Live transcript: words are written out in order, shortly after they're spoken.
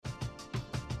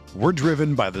We're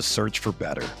driven by the search for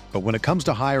better. But when it comes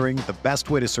to hiring, the best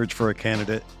way to search for a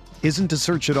candidate isn't to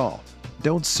search at all.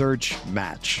 Don't search,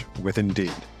 match with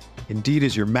Indeed. Indeed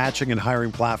is your matching and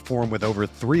hiring platform with over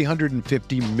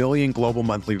 350 million global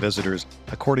monthly visitors,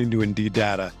 according to Indeed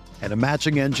data, and a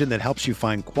matching engine that helps you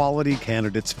find quality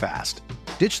candidates fast.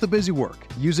 Ditch the busy work.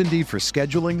 Use Indeed for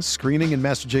scheduling, screening, and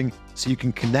messaging so you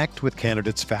can connect with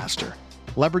candidates faster.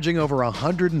 Leveraging over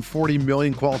 140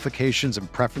 million qualifications and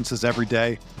preferences every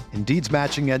day, Indeed's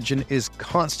matching engine is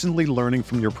constantly learning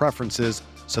from your preferences,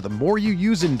 so the more you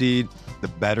use Indeed, the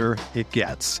better it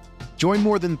gets. Join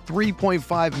more than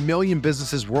 3.5 million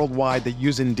businesses worldwide that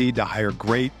use Indeed to hire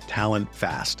great talent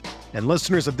fast. And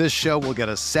listeners of this show will get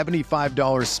a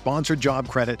 $75 sponsored job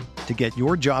credit to get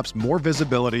your jobs more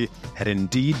visibility at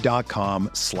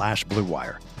Indeed.com/Blue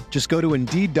Wire. Just go to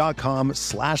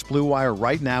Indeed.com/Blue Wire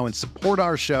right now and support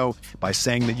our show by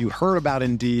saying that you heard about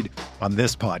Indeed on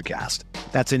this podcast.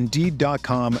 That's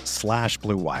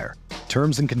Indeed.com/Blue Wire.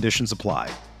 Terms and conditions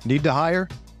apply. Need to hire?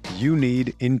 You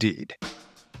need Indeed.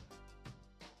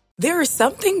 There are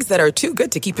some things that are too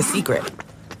good to keep a secret.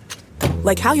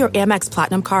 Like how your Amex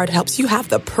Platinum card helps you have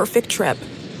the perfect trip.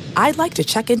 I'd like to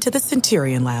check into the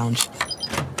Centurion Lounge.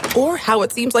 Or how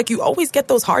it seems like you always get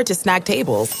those hard-to-snag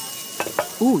tables.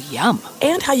 Ooh, yum.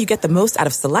 And how you get the most out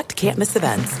of select can't-miss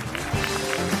events.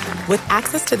 With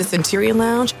access to the Centurion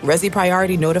Lounge, Resi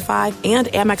Priority Notified, and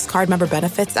Amex card member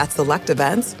benefits at select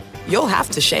events, you'll have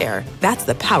to share. That's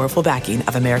the powerful backing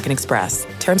of American Express.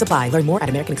 Terms apply. Learn more at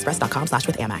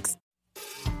americanexpress.com/withAmex.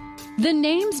 The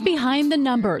names behind the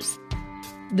numbers.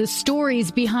 The stories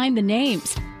behind the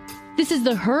names. This is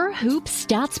the Her Hoop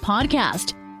Stats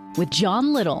Podcast with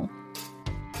John Little.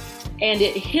 And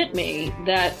it hit me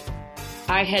that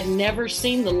I had never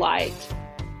seen the light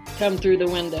come through the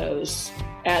windows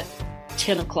at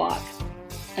 10 o'clock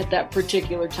at that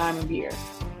particular time of year.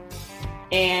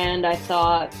 And I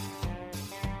thought,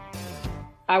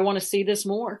 I want to see this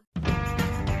more.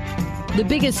 The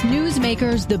biggest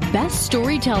newsmakers, the best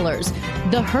storytellers.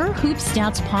 The Her Hoop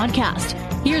Stats Podcast.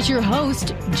 Here's your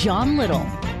host, John Little.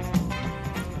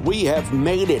 We have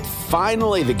made it.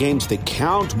 Finally, the games that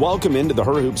count. Welcome into the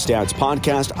Her Hoop Stats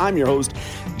Podcast. I'm your host,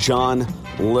 John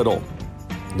Little.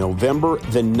 November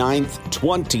the 9th,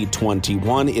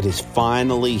 2021. It is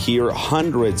finally here.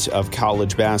 Hundreds of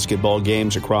college basketball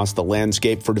games across the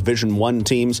landscape for Division I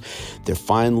teams. They're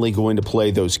finally going to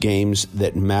play those games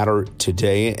that matter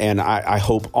today, and I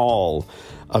hope all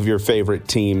of your favorite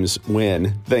teams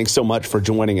win. Thanks so much for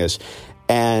joining us.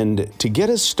 And to get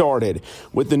us started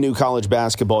with the new college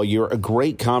basketball year, a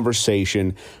great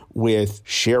conversation with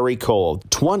Sherri Coale.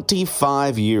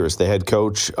 25 years, the head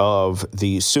coach of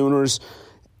the Sooners.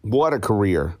 What a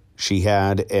career she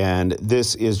had, and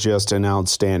this is just an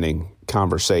outstanding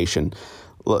conversation.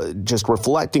 Just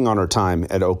reflecting on her time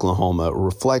at Oklahoma,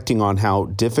 reflecting on how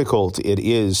difficult it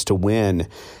is to win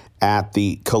at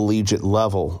the collegiate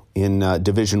level in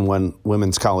Division I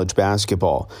women's college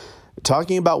basketball.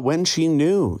 Talking about when she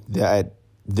knew that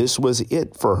this was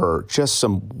it for her. Just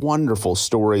some wonderful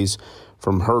stories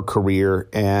from her career.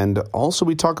 And also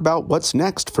we talk about what's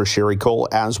next for Sherri Coale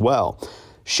as well.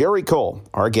 Sherri Coale,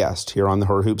 our guest here on the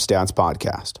Her Hoop Stats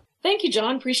Podcast. Thank you,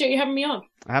 John. Appreciate you having me on.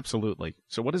 Absolutely.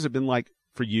 So what has it been like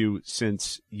for you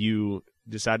since you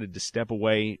decided to step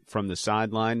away from the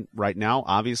sideline? Right now,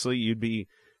 obviously, you'd be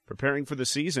preparing for the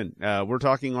season. We're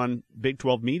talking on Big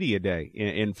 12 Media Day.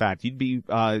 In fact, you'd be,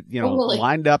 really?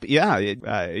 lined up. Yeah,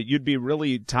 you'd be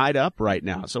really tied up right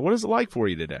now. So what is it like for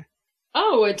you today?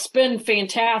 Oh, it's been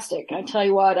fantastic. I tell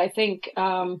you what, I think,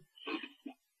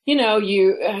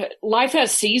 life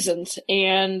has seasons,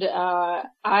 and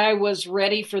I was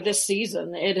ready for this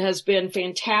season. It has been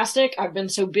fantastic. I've been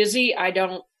so busy. I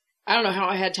don't know how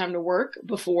I had time to work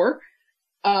before.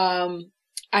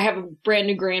 I have a brand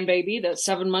new grandbaby that's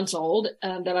 7 months old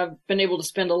that I've been able to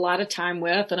spend a lot of time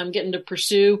with, and I'm getting to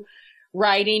pursue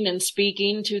writing and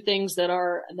speaking, two things that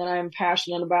I am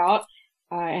passionate about.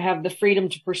 I have the freedom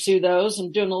to pursue those.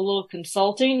 I'm doing a little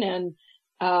consulting and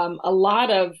a lot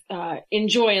of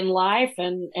enjoying life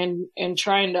and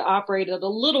trying to operate at a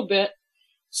little bit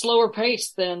slower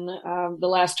pace than the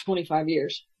last 25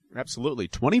 years. Absolutely.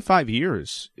 25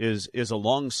 years is a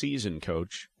long season,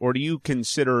 Coach. Or do you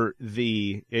consider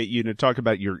talk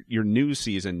about your new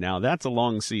season now? That's a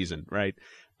long season, right?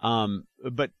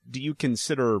 But do you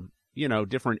consider,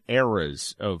 different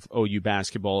eras of OU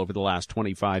basketball over the last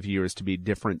 25 years to be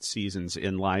different seasons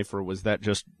in life? Or was that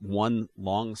just one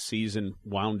long season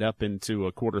wound up into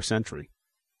a quarter century?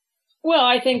 Well,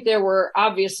 I think there were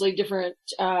obviously different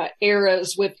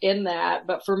eras within that.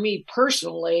 But for me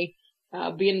personally,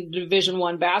 being a Division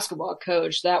I basketball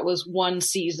coach, that was one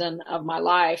season of my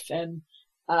life, and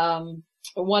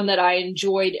one that I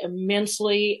enjoyed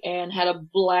immensely and had a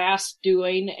blast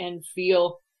doing, and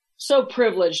feel so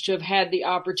privileged to have had the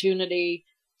opportunity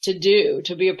to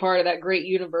be a part of that great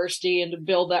university and to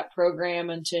build that program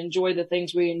and to enjoy the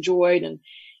things we enjoyed and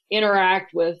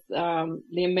interact with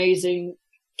the amazing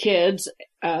kids,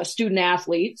 student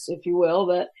athletes, if you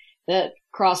will, that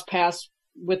cross paths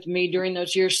with me during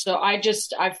those years. So I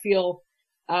feel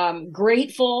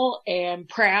grateful and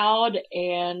proud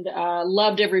and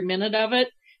loved every minute of it,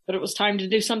 but it was time to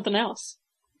do something else.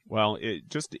 Well,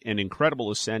 just an incredible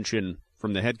ascension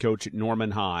from the head coach at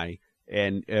Norman High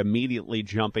and immediately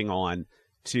jumping on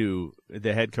to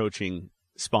the head coaching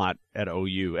spot at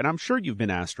OU. And I'm sure you've been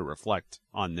asked to reflect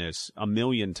on this a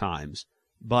million times,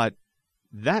 but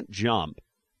that jump,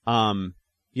 to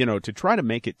try to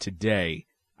make it today,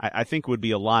 I think would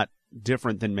be a lot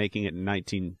different than making it in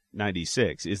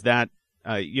 1996. Is that,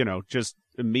 just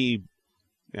me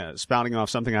spouting off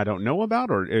something I don't know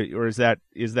about, or is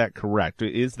that correct?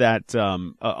 Is that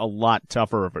a lot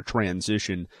tougher of a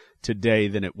transition today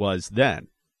than it was then?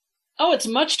 Oh, it's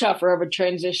much tougher of a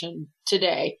transition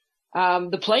today.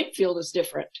 The playing field is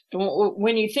different.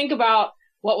 When you think about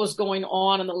what was going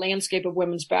on in the landscape of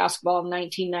women's basketball in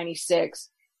 1996,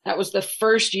 that was the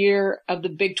first year of the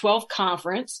Big 12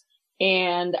 Conference,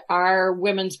 and our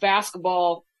women's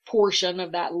basketball portion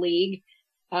of that league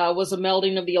was a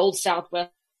melding of the old Southwest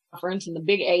Conference and the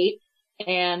Big 8.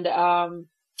 And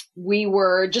we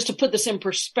were, just to put this in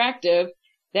perspective,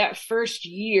 that first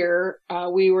year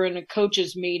we were in a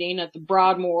coaches meeting at the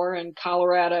Broadmoor in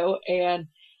Colorado, and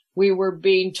we were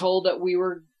being told that we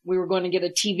were going to get a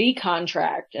TV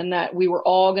contract and that we were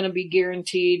all going to be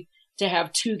guaranteed to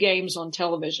have 2 games on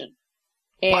television.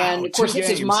 And wow, of course, this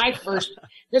games.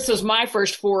 was my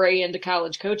first foray into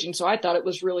college coaching. So I thought it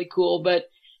was really cool, but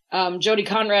Jody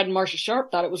Conrad and Marcia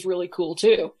Sharp thought it was really cool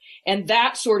too. And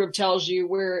that sort of tells you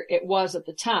where it was at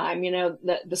the time.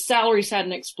 The salaries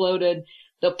hadn't exploded.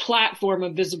 The platform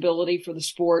of visibility for the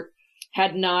sport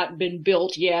had not been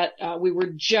built yet. We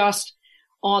were just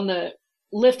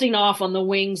lifting off on the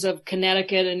wings of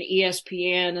Connecticut and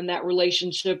ESPN and that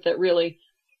relationship that really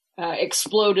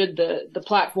exploded the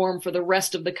platform for the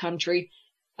rest of the country.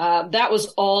 That was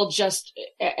all just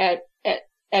at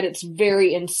its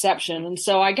very inception. And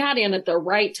so I got in at the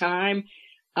right time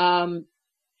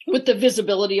with the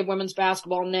visibility of women's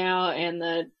basketball now and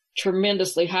the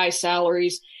tremendously high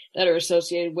salaries that are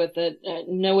associated with it.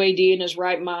 No AD in his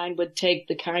right mind would take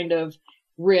the kind of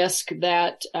risk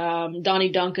that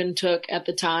Donnie Duncan took at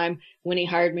the time when he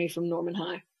hired me from Norman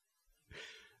High.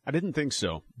 I didn't think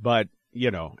so, but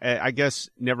I guess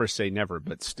never say never,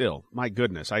 but still, my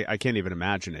goodness, I can't even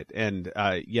imagine it. And,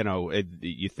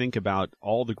 you think about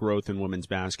all the growth in women's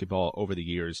basketball over the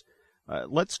years.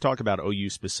 Let's talk about OU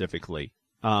specifically.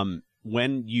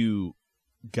 When you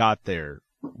got there,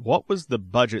 what was the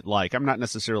budget like? I'm not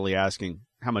necessarily asking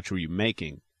how much were you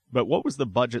making, but what was the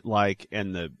budget like,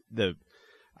 and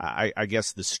I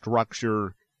guess the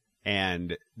structure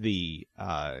and the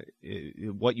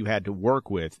what you had to work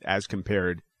with as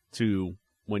compared to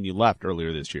when you left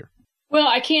earlier this year? Well,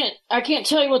 I can't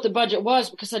tell you what the budget was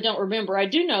because I don't remember. I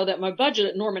do know that my budget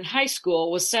at Norman High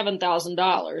School was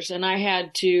 $7,000, and I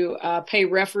had to pay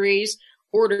referees,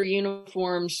 order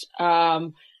uniforms,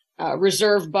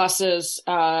 reserve buses,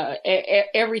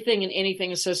 everything and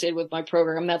anything associated with my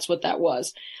program. That's what that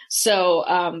was. So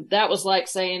that was like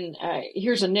saying,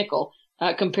 here's a nickel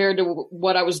compared to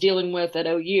what I was dealing with at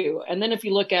OU. And then if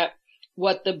you look at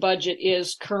what the budget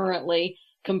is currently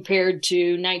compared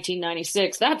to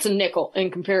 1996, that's a nickel in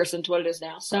comparison to what it is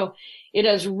now. So it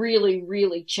has really,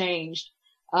 really changed.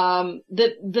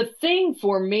 The thing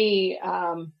for me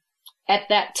at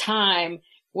that time,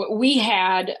 we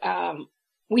had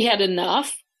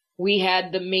enough. We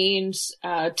had the means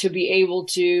to be able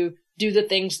to do the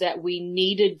things that we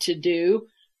needed to do,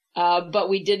 but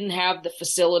we didn't have the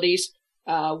facilities.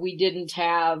 We didn't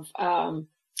have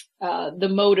the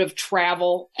mode of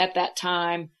travel at that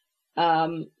time.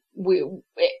 In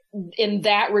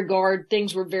that regard,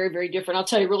 things were very, very different. I'll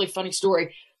tell you a really funny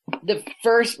story.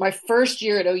 My first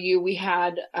year at OU,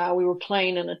 we were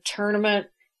playing in a tournament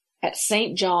at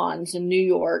St. John's in New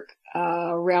York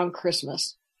around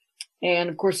Christmas. And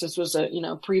of course, this was a,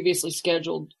 previously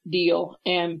scheduled deal.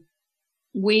 And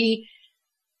we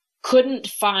couldn't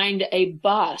find a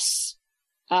bus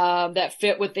that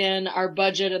fit within our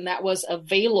budget and that was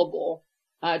available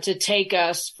to take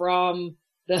us from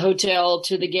the hotel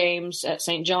to the games at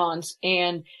St. John's.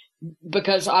 And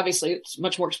because obviously it's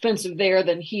much more expensive there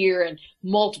than here, and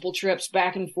multiple trips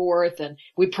back and forth. And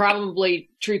we probably,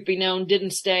 truth be known,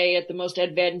 didn't stay at the most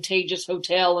advantageous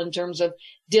hotel in terms of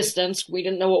distance. We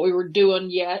didn't know what we were doing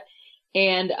yet.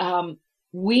 And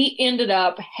we ended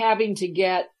up having to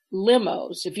get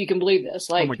limos, if you can believe this.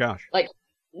 Like, oh my gosh.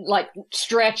 Like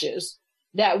stretches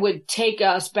that would take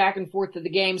us back and forth to the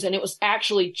games. And it was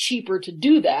actually cheaper to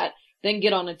do that than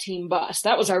get on a team bus.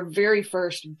 That was our very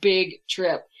first big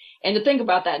trip. And to think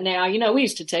about that now, we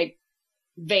used to take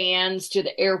vans to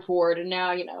the airport, and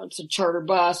now, it's a charter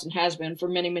bus and has been for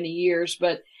many, many years.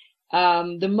 But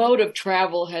the mode of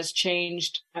travel has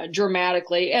changed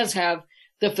dramatically, as have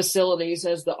the facilities,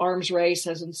 as the arms race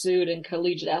has ensued in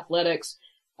collegiate athletics.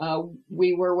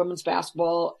 We were women's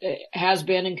basketball, has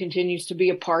been and continues to be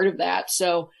a part of that.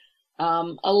 So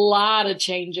a lot of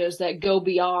changes that go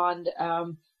beyond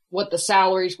what the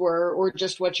salaries were or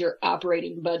just what your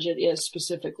operating budget is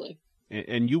specifically.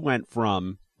 And you went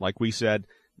from, like we said,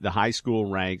 the high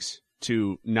school ranks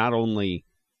to not only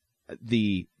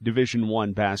the Division I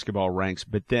basketball ranks,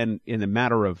 but then in a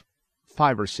matter of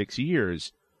 5 or 6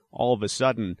 years, all of a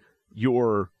sudden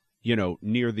you're,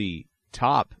 near the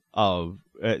top of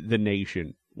the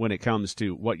nation when it comes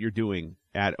to what you're doing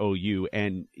at OU.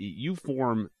 And you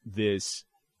form this,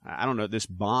 this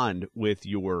bond with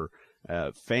your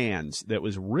fans that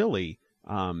was really,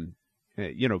 kind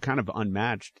of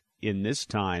unmatched in this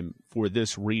time for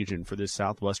this region, for this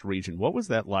Southwest region. What was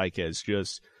that like as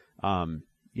just,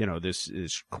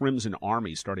 this Crimson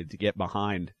Army started to get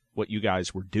behind what you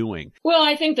guys were doing? Well,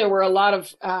 I think there were a lot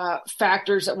of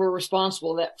factors that were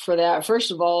responsible for that. First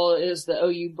of all is the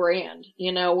OU brand.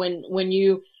 When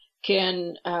you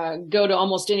can go to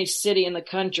almost any city in the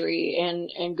country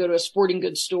and go to a sporting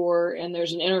goods store and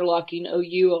there's an interlocking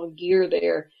OU on gear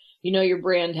there, your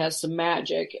brand has some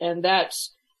magic. And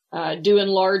that's due in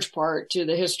large part to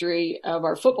the history of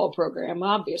our football program,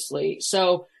 obviously.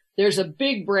 So there's a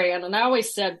big brand. And I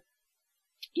always said,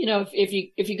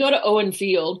 if you go to Owen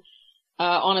Field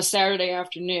on a Saturday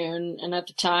afternoon, and at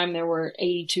the time there were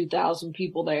 82,000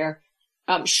 people there,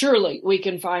 surely we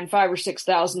can find 5,000 or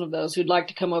 6,000 of those who'd like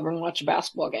to come over and watch a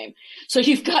basketball game. So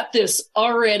you've got this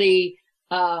already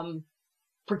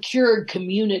procured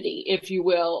community, if you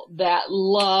will, that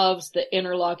loves the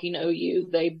interlocking OU.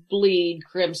 They bleed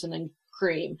crimson and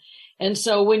cream. And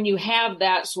so when you have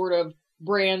that sort of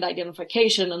brand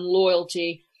identification and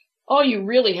loyalty, all you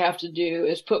really have to do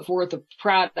is put forth a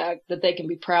product that they can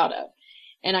be proud of.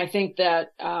 And I think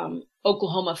that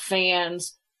Oklahoma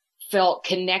fans felt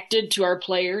connected to our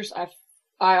players.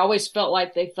 I always felt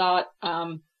like they thought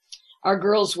our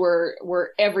girls were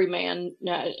everyman.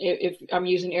 If I'm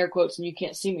using air quotes and you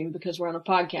can't see me because we're on a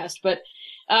podcast, but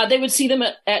they would see them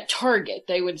at Target.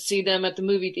 They would see them at the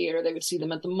movie theater. They would see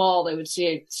them at the mall. They would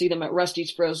see them at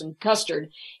Rusty's Frozen Custard.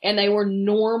 And they were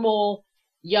normal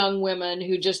young women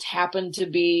who just happened to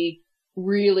be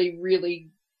really, really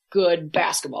good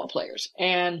basketball players.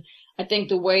 And I think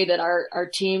the way that our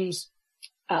teams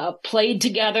played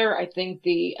together, I think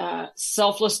the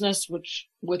selflessness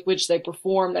with which they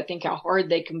performed, I think how hard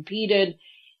they competed,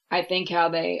 I think how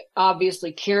they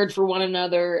obviously cared for one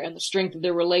another and the strength of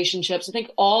their relationships. I think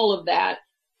all of that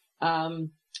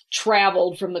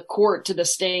traveled from the court to the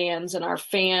stands, and our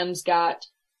fans got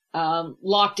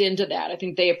locked into that. I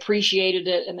think they appreciated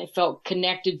it and they felt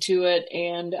connected to it,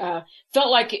 and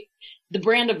felt like the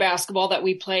brand of basketball that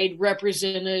we played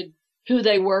represented who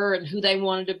they were and who they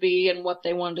wanted to be and what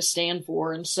they wanted to stand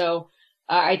for. And so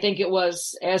I think it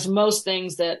was, as most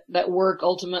things that work,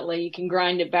 ultimately you can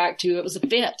grind it back to, it was a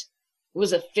fit. It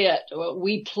was a fit.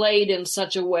 We played in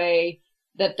such a way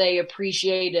that they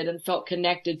appreciated and felt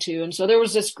connected to. And so there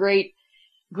was this great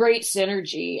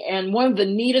synergy. And one of the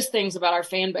neatest things about our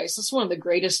fan base, this is one of the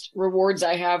greatest rewards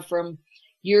I have from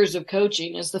years of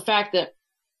coaching, is the fact that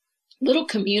little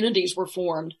communities were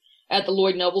formed at the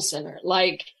Lloyd Noble Center.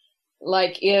 Like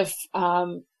if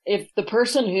the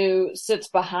person who sits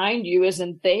behind you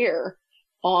isn't there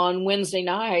on Wednesday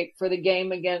night for the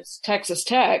game against Texas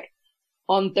Tech,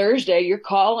 on Thursday, you're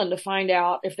calling to find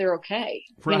out if they're okay.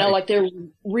 Right. They're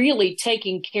really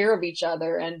taking care of each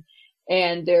other,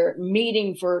 and they're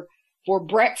meeting for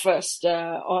breakfast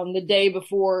on the day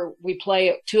before we play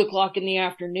at 2:00 in the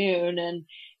afternoon.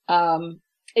 And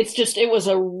it was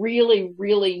a really,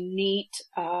 really neat,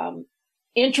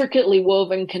 intricately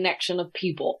woven connection of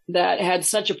people that had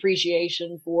such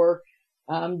appreciation for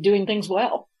doing things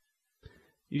well.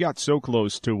 You got so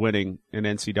close to winning an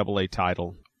NCAA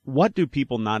title. What do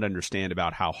people not understand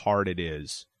about how hard it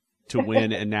is to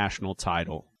win a national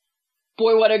title?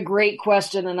 Boy, what a great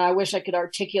question. And I wish I could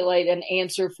articulate an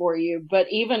answer for you. But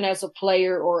even as a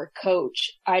player or a coach,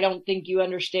 I don't think you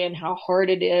understand how hard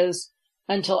it is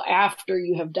until after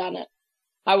you have done it.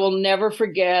 I will never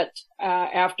forget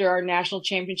after our national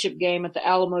championship game at the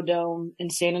Alamo Dome in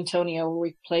San Antonio, where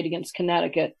we played against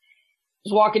Connecticut. I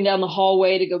was walking down the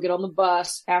hallway to go get on the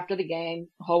bus after the game,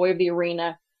 hallway of the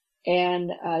arena, and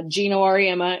Gino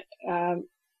Auriemma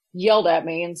yelled at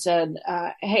me and said,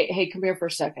 hey, come here for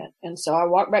a second. And so I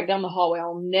walked back down the hallway.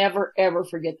 I'll never, ever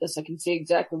forget this. I can see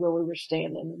exactly where we were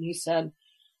standing. And he said,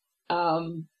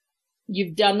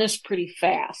 you've done this pretty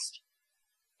fast.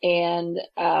 And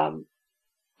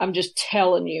I'm just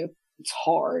telling you, it's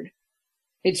hard.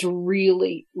 It's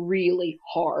really, really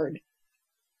hard.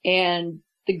 And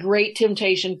the great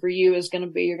temptation for you is going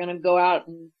to be, you're going to go out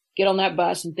and get on that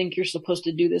bus and think you're supposed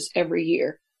to do this every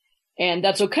year. And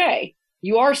that's okay.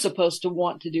 You are supposed to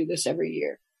want to do this every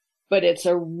year, but it's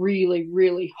a really,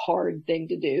 really hard thing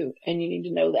to do. And you need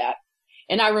to know that.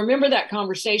 And I remember that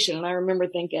conversation, and I remember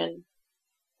thinking,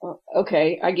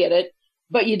 okay, I get it,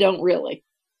 but you don't really,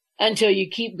 until you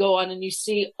keep going and you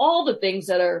see all the things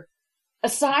that are,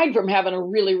 aside from having a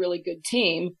really, really good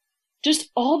team, just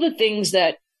all the things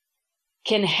that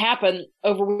can happen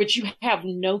over which you have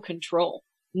no control.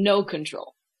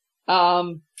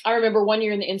 I remember one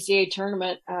year in the NCAA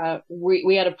tournament,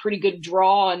 we had a pretty good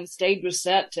draw, and the stage was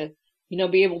set to,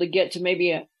 be able to get to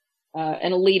maybe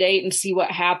an Elite Eight and see what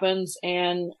happens.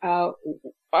 And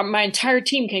my entire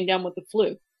team came down with the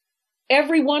flu.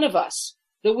 Every one of us,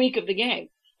 the week of the game.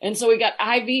 And so we got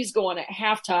IVs going at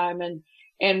halftime,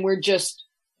 and we're just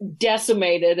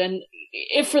decimated. And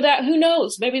if for that, who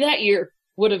knows, maybe that year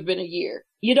would have been a year.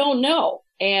 You don't know.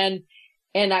 And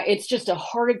it's just a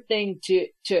hard thing to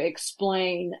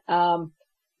explain,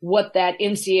 what that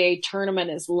NCAA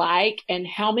tournament is like, and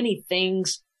how many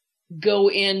things go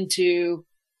into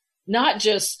not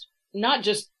just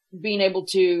being able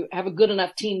to have a good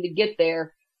enough team to get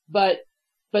there, but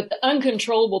the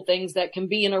uncontrollable things that can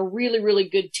be in a really, really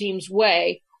good team's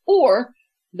way, or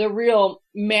the real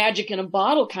magic in a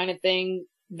bottle kind of thing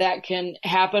that can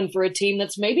happen for a team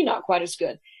that's maybe not quite as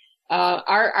good.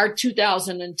 Our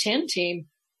 2010 team,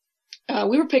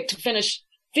 we were picked to finish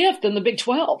 5th in the Big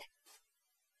 12,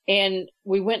 and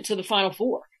we went to the Final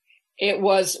Four. It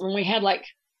was when we had like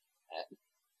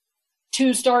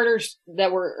 2 starters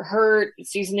that were hurt,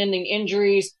 season-ending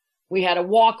injuries. We had a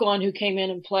walk-on who came in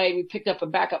and played. We picked up a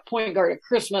backup point guard at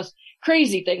Christmas.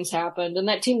 Crazy things happened, and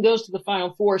that team goes to the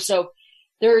Final Four. So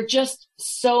there are just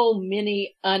so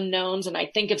many unknowns, and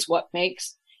I think it's what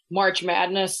makes March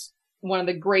Madness one of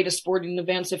the greatest sporting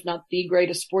events, if not the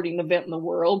greatest sporting event in the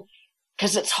world,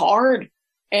 because it's hard,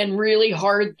 and really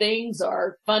hard things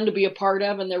are fun to be a part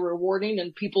of, and they're rewarding,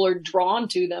 and people are drawn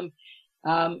to them.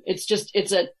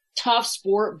 It's a tough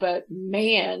sport, but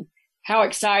man, how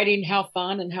exciting, how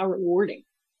fun, and how rewarding.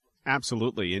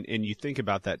 Absolutely. And you think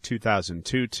about that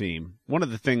 2002 team, one of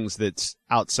the things that's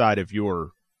outside of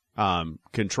your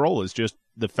control is just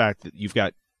the fact that you've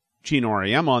got Gino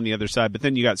Auriemma on the other side, but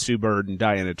then you got Sue Bird and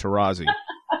Diana Taurasi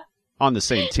on the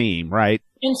same team, right?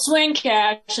 And Swing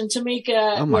Cash and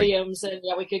Tamika Williams, and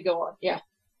we could go on. Yeah.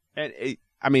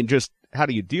 And just how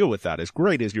do you deal with that? As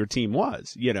great as your team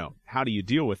was, how do you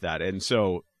deal with that? And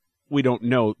so we don't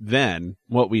know then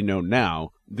what we know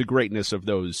now, the greatness of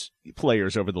those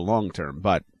players over the long term.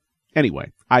 But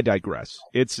anyway, I digress.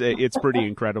 It's pretty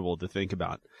incredible to think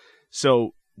about.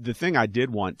 So the thing I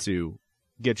did want to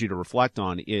get you to reflect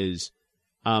on is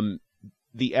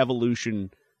the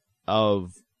evolution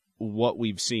of what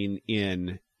we've seen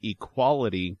in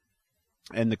equality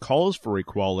and the calls for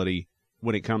equality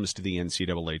when it comes to the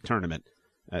NCAA tournament.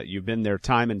 You've been there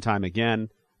time and time again.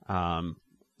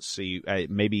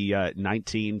 Maybe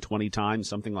 19, 20 times,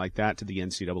 something like that, to the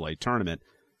NCAA tournament.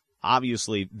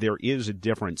 Obviously, there is a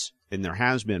difference, and there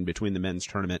has been, between the men's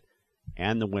tournament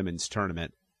and the women's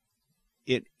tournament.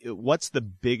 What's the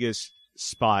biggest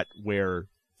spot where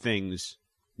things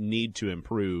need to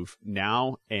improve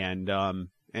now, and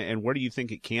where do you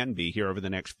think it can be here over the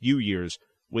next few years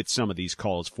with some of these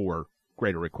calls for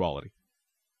greater equality?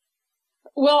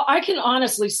 Well, I can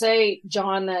honestly say,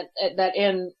 John, that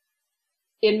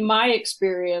in my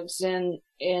experience in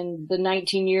the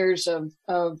 19 years of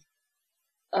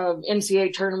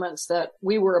NCAA tournaments that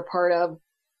we were a part of,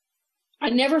 I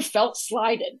never felt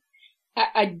slighted.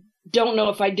 I don't know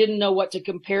if I didn't know what to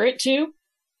compare it to.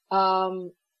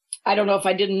 I don't know if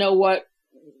I didn't know what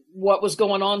was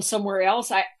going on somewhere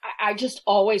else. I just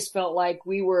always felt like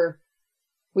we were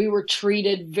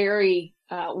treated very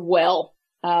well,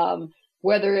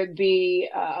 whether it be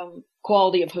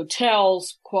quality of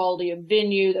hotels, quality of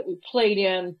venue that we played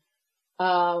in,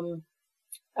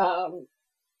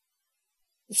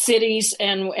 cities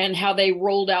and how they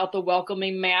rolled out the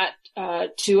welcoming mat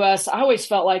to us. I always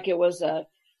felt like it was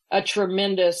a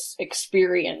tremendous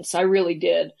experience. I really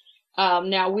did.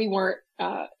 Now we weren't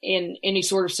in any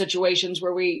sort of situations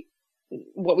where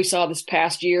what we saw this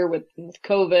past year with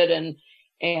COVID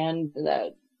and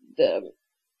the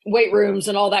weight rooms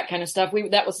and all that kind of stuff.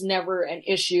 That was never an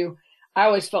issue. I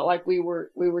always felt like we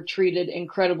were treated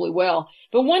incredibly well.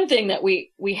 But one thing that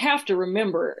we have to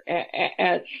remember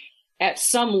at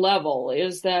some level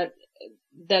is that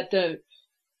the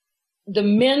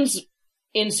men's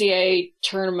NCAA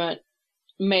tournament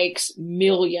makes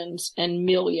millions and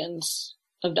millions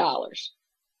of dollars.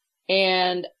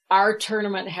 And our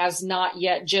tournament has not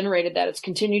yet generated that. It's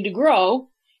continued to grow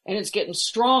and it's getting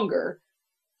stronger.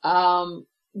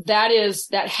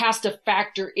 That has to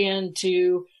factor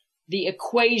into the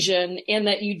equation in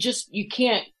that you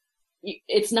can't,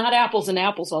 it's not apples and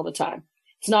apples all the time.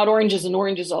 It's not oranges and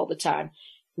oranges all the time.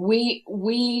 The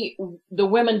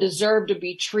women deserve to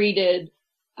be treated,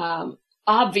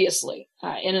 obviously,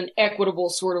 in an equitable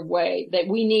sort of way, that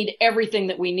we need everything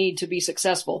that we need to be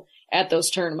successful at those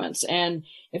tournaments. And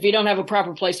if you don't have a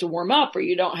proper place to warm up or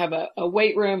you don't have a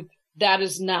weight room, that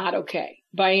is not okay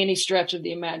by any stretch of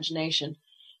the imagination.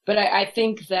 But I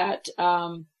think that,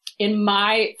 from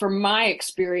my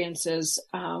experiences,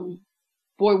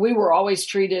 boy, we were always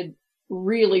treated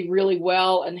really, really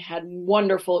well and had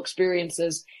wonderful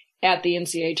experiences at the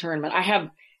NCAA tournament.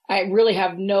 I really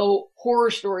have no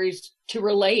horror stories to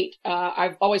relate.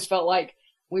 I've always felt like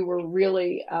we were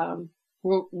really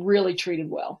treated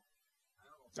well.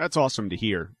 That's awesome to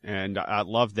hear. And I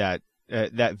love that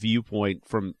viewpoint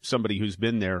from somebody who's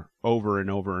been there over and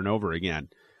over and over again.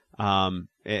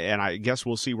 And I guess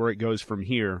we'll see where it goes from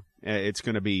here. It's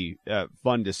going to be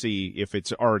fun to see if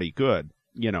it's already good,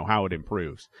 how it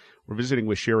improves. We're visiting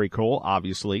with Sherri Coale,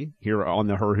 obviously, here on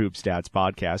the Her Hoop Stats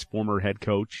podcast, former head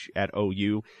coach at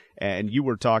OU. And you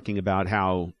were talking about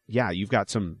how, you've got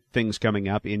some things coming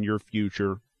up in your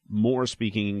future, more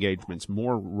speaking engagements,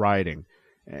 more writing.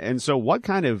 And so what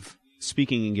kind of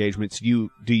speaking engagements do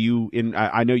you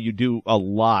I know you do a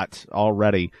lot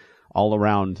already all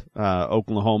around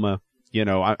Oklahoma.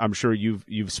 I'm sure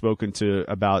you've spoken to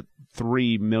about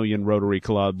 3 million Rotary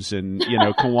clubs and,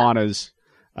 Kiwanis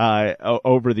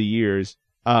over the years.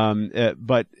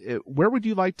 But where would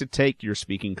you like to take your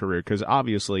speaking career? Because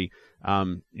obviously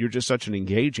you're just such an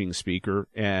engaging speaker,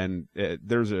 and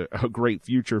there's a great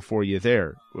future for you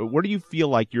there. Where do you feel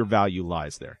like your value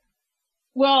lies there?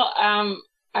 Well,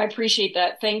 I appreciate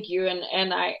that. Thank you.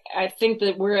 And I think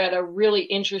that we're at a really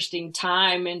interesting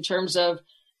time in terms of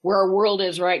where our world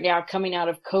is right now coming out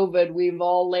of COVID. We've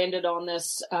all landed on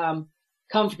this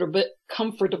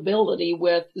comfortability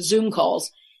with Zoom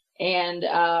calls, and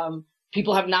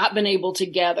people have not been able to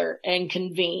gather and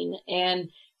convene. And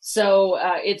so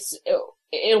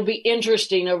it'll be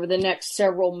interesting over the next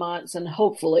several months, and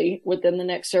hopefully within the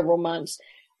next several months,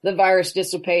 the virus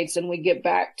dissipates and we get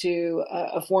back to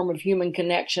a form of human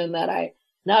connection that I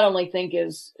not only think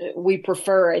we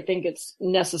prefer, I think it's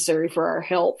necessary for our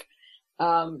health,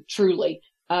 truly,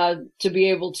 to be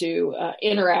able to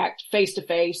interact face to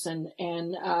face.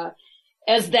 And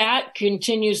as that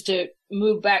continues to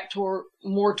move back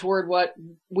more toward what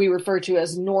we refer to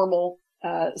as normal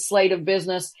slate of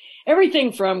business,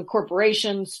 everything from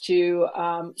corporations to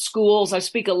schools. I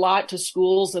speak a lot to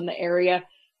schools in the area,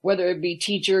 whether it be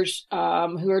teachers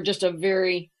who are just a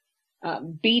very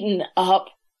beaten up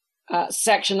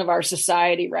section of our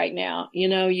society right now.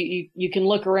 You can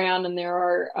look around and there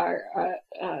are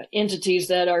entities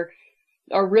that are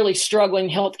really struggling.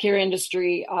 Healthcare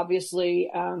industry,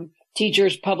 obviously,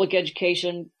 teachers, public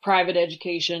education, private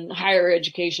education, higher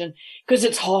education, because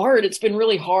it's hard. It's been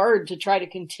really hard to try to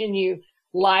continue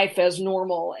life as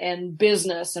normal and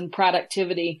business and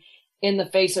productivity in the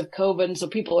face of COVID. And so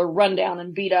people are run down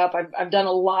and beat up. I've done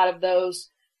a lot of those,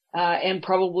 and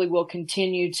probably will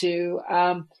continue to,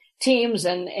 teams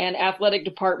and athletic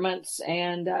departments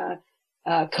and,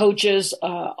 coaches,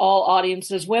 all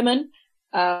audiences, women.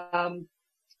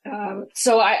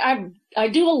 So I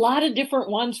do a lot of different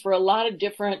ones for a lot of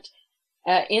different,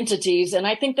 entities. And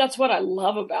I think that's what I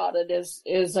love about it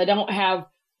is I don't have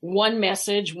one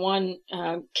message, one,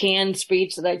 canned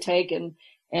speech that I take and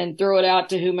throw it out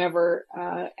to whomever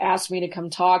asks me to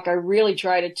come talk. I really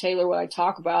try to tailor what I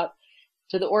talk about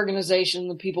to the organization,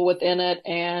 the people within it,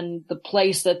 and the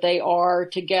place that they are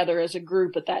together as a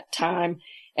group at that time.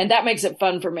 And that makes it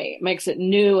fun for me. It makes it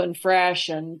new and fresh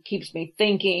and keeps me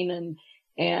thinking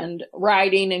and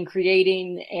writing and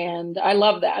creating. And I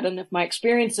love that. And if my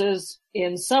experiences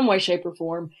in some way, shape, or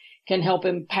form can help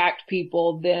impact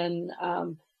people, then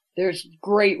there's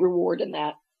great reward in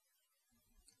that.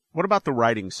 What about the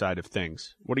writing side of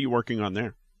things? What are you working on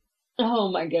there? Oh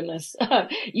my goodness.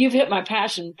 You've hit my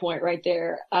passion point right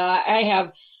there.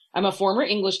 I'm a former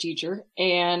English teacher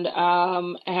and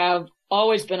have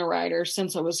always been a writer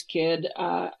since I was a kid.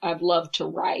 I've loved to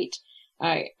write.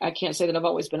 I can't say that I've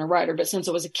always been a writer, but since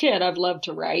I was a kid, I've loved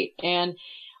to write, and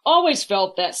always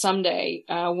felt that someday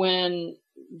when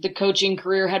the coaching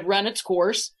career had run its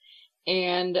course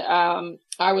and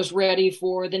I was ready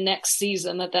for the next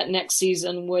season, that next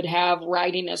season would have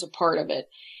writing as a part of it.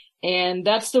 And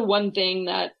that's the one thing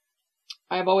that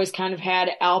I've always kind of had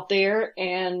out there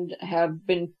and have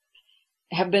been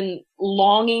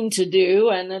longing to do.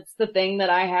 And it's the thing that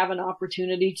I have an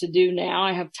opportunity to do now.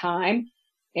 I have time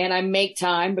and I make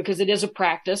time because it is a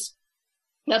practice.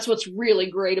 That's what's really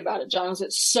great about it, John, is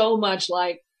it's so much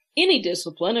like any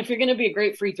discipline. If you're going to be a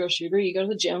great free throw shooter, you go to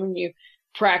the gym and you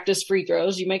practice free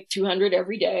throws. You make 200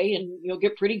 every day and you'll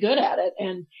get pretty good at it.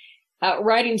 And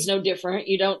writing's no different.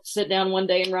 You don't sit down one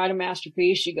day and write a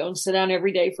masterpiece. You go and sit down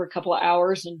every day for a couple of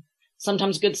hours, and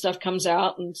sometimes good stuff comes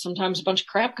out and sometimes a bunch of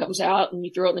crap comes out and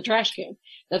you throw it in the trash can.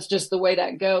 That's just the way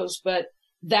that goes. But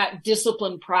that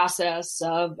discipline process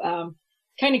of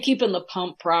kind of keeping the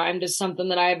pump primed is something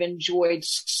that I have enjoyed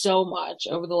so much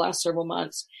over the last several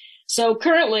months. So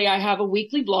currently I have a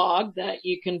weekly blog that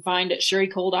you can find at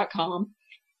sherricoale.com.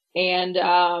 And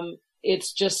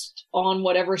it's just on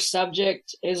whatever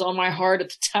subject is on my heart at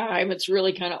the time. It's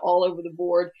really kind of all over the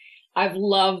board. I've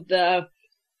loved the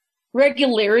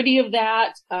regularity of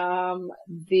that,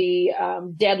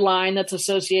 the deadline that's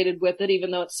associated with it, even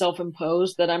though it's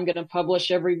self-imposed, that I'm going to publish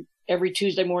every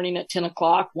Tuesday morning at 10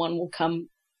 o'clock. One will come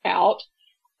out.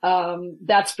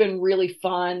 That's been really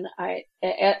fun.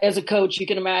 As a coach, you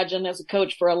can imagine, as a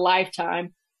coach for a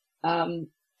lifetime,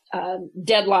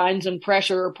 deadlines and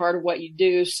pressure are part of what you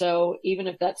do. So even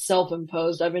if that's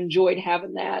self-imposed, I've enjoyed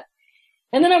having that.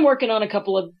 And then I'm working on a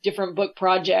couple of different book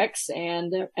projects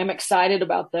and I'm excited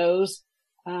about those.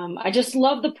 I just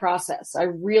love the process. I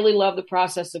really love the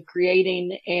process of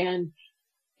creating, and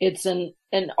it's an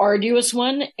arduous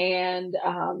one. And,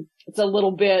 it's a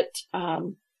little bit,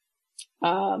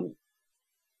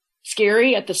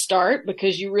 scary at the start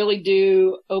because you really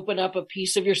do open up a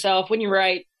piece of yourself when you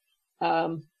write,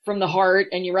 from the heart,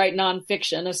 and you write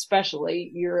nonfiction,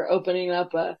 especially, you're opening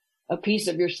up a piece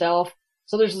of yourself.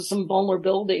 So there's some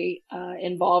vulnerability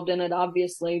involved in it,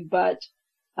 obviously, but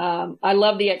I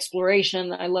love the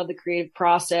exploration. I love the creative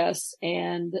process,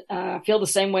 and I feel the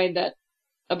same way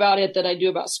about it that I do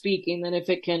about speaking, that if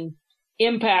it can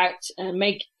impact and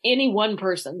make any one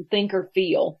person think or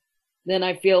feel, then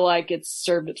I feel like it's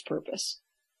served its purpose.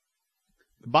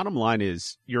 The bottom line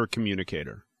is you're a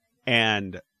communicator,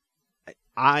 and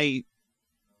I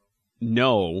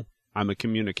know I'm a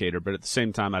communicator, but at the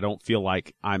same time, I don't feel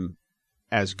like I'm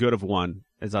as good of one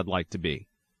as I'd like to be.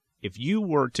 If you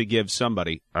were to give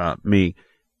somebody, me,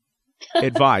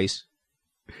 advice,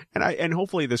 and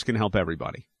hopefully this can help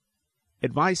everybody,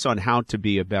 advice on how to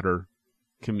be a better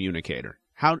communicator,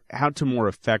 how to more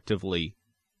effectively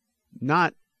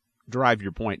not drive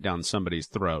your point down somebody's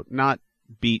throat, not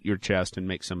beat your chest and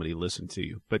make somebody listen to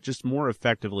you, but just more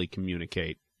effectively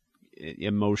communicate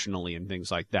emotionally and things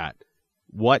like that,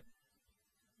 what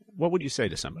would you say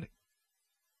to somebody?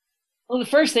 Well, the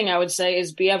first thing I would say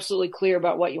is be absolutely clear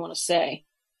about what you want to say.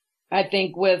 I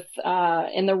think with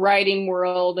in the writing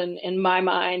world and in my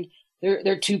mind, there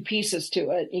are two pieces to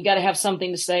it. You got to have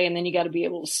something to say, and then you got to be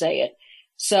able to say it.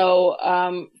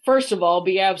 So first of all,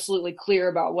 be absolutely clear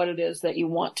about what it is that you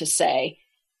want to say.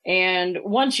 And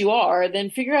once you are, then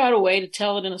figure out a way to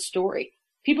tell it in a story.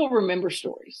 People remember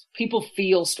stories. People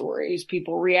feel stories.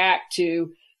 People react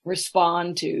to,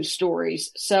 respond to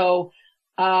stories. So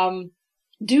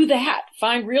do that.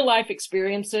 Find real life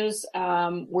experiences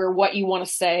where what you want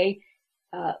to say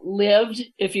lived,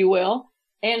 if you will,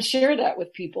 and share that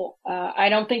with people. I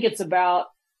don't think it's about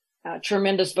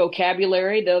tremendous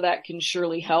vocabulary, though that can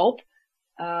surely help.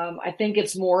 I think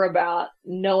it's more about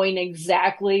knowing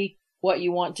exactly what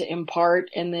you want to impart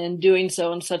and then doing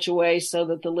so in such a way so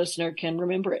that the listener can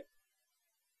remember it.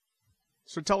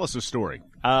 So tell us a story.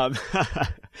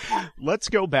 Let's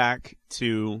go back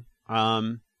to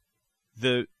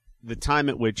the time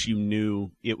at which you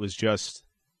knew it was just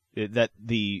that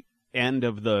the end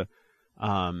of the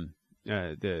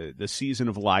season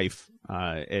of life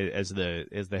as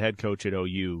the head coach at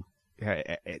OU,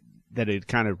 that it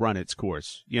kind of run its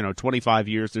course. 25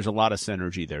 years, there's a lot of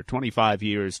synergy there. 25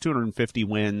 years, 250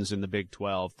 wins in the Big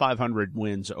 12, 500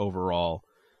 wins overall.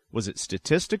 Was it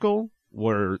statistical?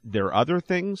 Were there other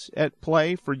things at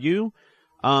play for you?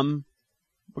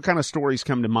 What kind of stories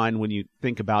come to mind when you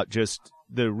think about just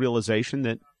the realization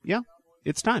that, yeah,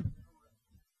 it's time?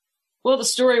 Well, the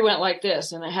story went like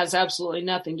this, and it has absolutely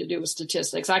nothing to do with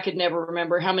statistics. I could never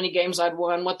remember how many games I'd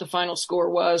won, what the final score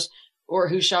was, or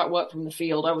who shot what from the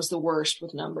field. I was the worst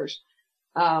with numbers.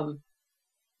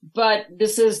 But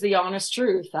this is the honest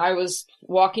truth. I was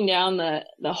walking down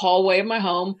the hallway of my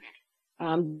home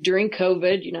during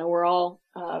COVID. You know, we're all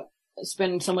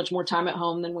spending so much more time at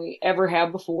home than we ever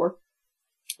have before.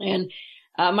 And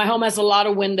my home has a lot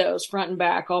of windows, front and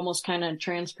back, almost kind of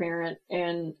transparent.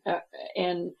 And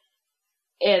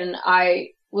I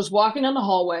was walking down the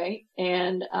hallway,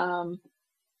 and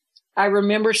I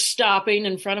remember stopping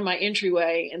in front of my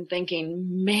entryway and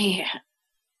thinking, man,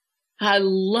 I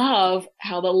love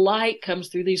how the light comes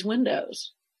through these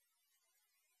windows.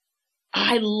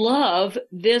 I love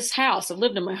this house. I've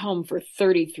lived in my home for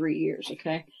 33 years.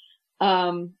 Okay.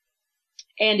 And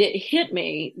it hit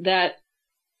me that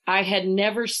I had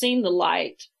never seen the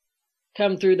light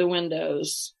come through the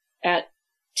windows at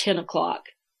 10 o'clock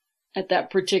at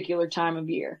that particular time of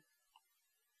year.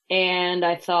 And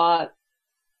I thought,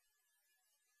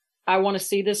 I want to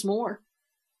see this more.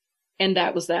 And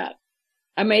that was that.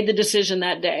 I made the decision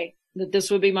that day that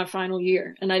this would be my final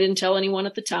year. And I didn't tell anyone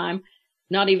at the time,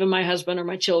 not even my husband or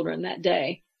my children that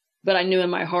day. But I knew in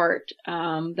my heart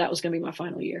that was going to be my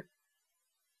final year.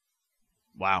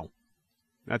 Wow.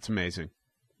 That's amazing.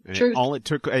 And Truth. all it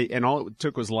took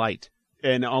was light.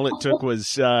 And all it took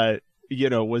was,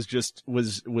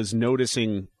 was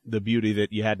noticing the beauty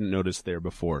that you hadn't noticed there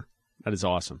before. That is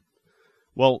awesome.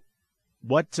 Well,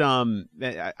 what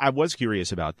I was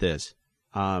curious about this.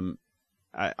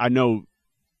 I know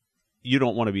you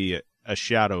don't want to be a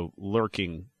shadow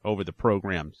lurking over the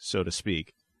program, so to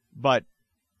speak, but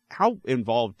how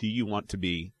involved do you want to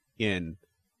be in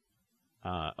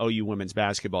OU women's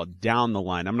basketball down the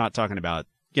line? I'm not talking about,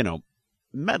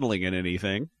 meddling in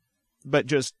anything, but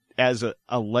just as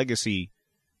a legacy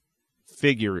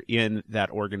figure in that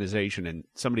organization and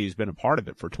somebody who's been a part of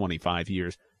it for 25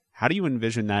 years. How do you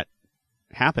envision that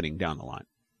happening down the line?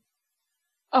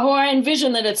 Oh, I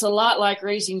envision that it's a lot like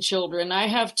raising children. I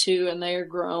have two, and they are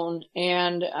grown,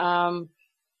 and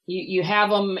you have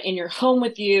them in your home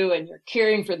with you, and you're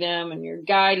caring for them, and you're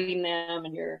guiding them,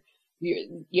 and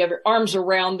you have your arms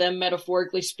around them,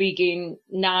 metaphorically speaking,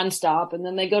 nonstop, and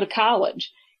then they go to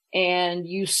college, and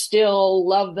you still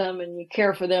love them, and you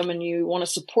care for them, and you want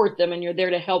to support them, and you're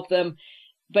there to help them,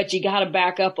 but you got to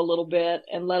back up a little bit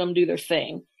and let them do their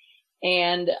thing.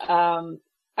 And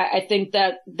I think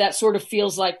that sort of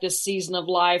feels like this season of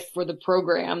life for the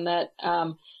program, that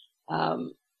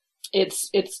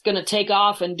it's going to take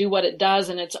off and do what it does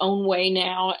in its own way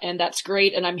now, and that's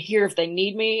great. And I'm here if they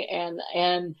need me,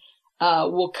 and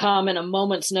will come in a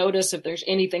moment's notice if there's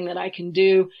anything that I can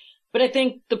do. But I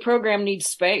think the program needs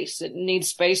space. It needs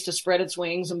space to spread its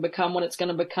wings and become what it's going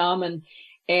to become.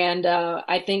 And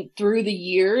I think through the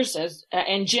years,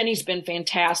 and Jenny's been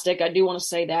fantastic. I do want to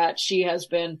say that she has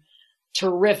been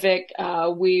terrific.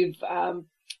 We've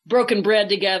broken bread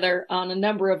together on a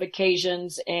number of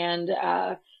occasions, and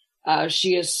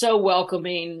she is so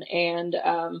welcoming and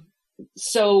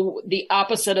so the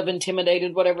opposite of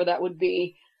intimidated, whatever that would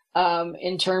be,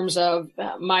 in terms of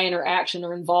my interaction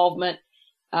or involvement.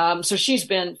 So she's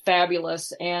been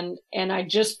fabulous, and I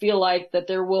just feel like that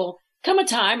there will come a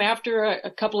time after a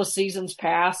couple of seasons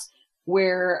pass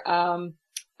where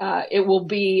it will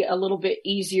be a little bit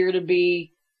easier to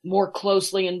be more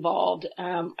closely involved.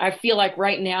 I feel like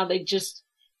right now they just,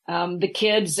 the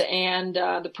kids and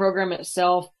the program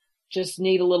itself just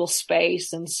need a little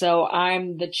space. And so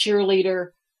I'm the cheerleader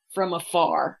from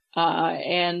afar,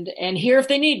 and here if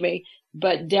they need me,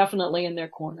 but definitely in their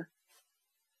corner.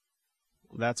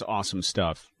 That's awesome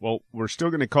stuff. Well, we're still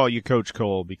going to call you Coach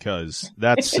Coale because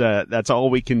that's all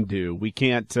we can do. We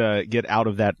can't get out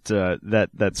of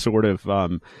that sort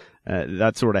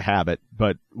of habit.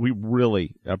 But we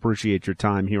really appreciate your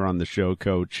time here on the show,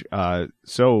 Coach.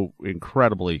 So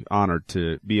incredibly honored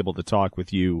to be able to talk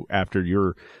with you after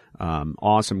your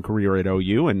awesome career at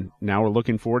OU, and now we're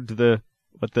looking forward to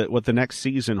what the next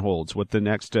season holds, what the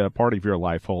next part of your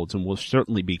life holds, and we'll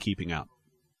certainly be keeping up.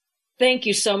 Thank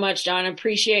you so much, John. I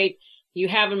appreciate you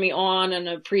having me on, and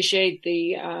appreciate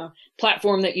the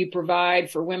platform that you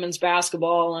provide for women's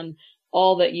basketball and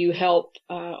all that you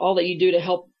do to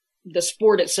help the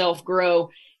sport itself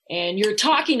grow. And you're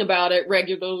talking about it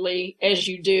regularly, as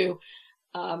you do,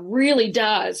 really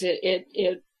does.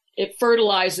 It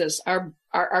fertilizes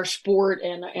our sport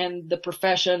and the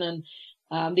profession,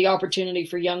 and the opportunity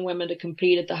for young women to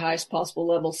compete at the highest possible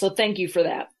level. So thank you for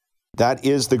that. That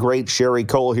is the great Sherri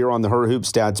Coale here on the Her Hoop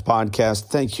Stats podcast.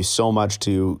 Thank you so much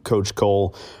to Coach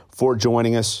Coale for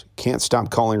joining us. Can't stop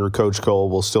calling her Coach Coale.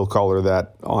 We'll still call her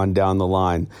that on down the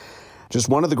line. Just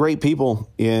one of the great people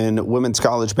in women's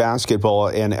college basketball.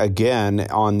 And again,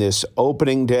 on this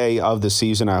opening day of the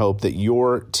season, I hope that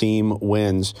your team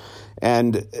wins.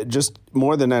 And just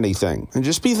more than anything, and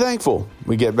just be thankful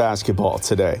we get basketball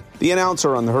today. The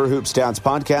announcer on the Her Hoop Stats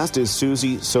podcast is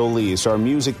Susie Solis. Our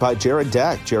music by Jared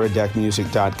Deck,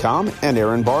 jareddeckmusic.com, and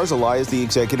Aaron Barzilai is the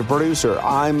executive producer.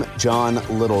 I'm John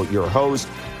Little, your host,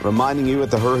 reminding you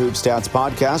at the Her Hoop Stats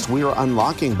podcast, we are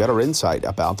unlocking better insight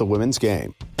about the women's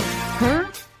game. Her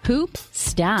Hoop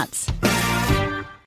Stats.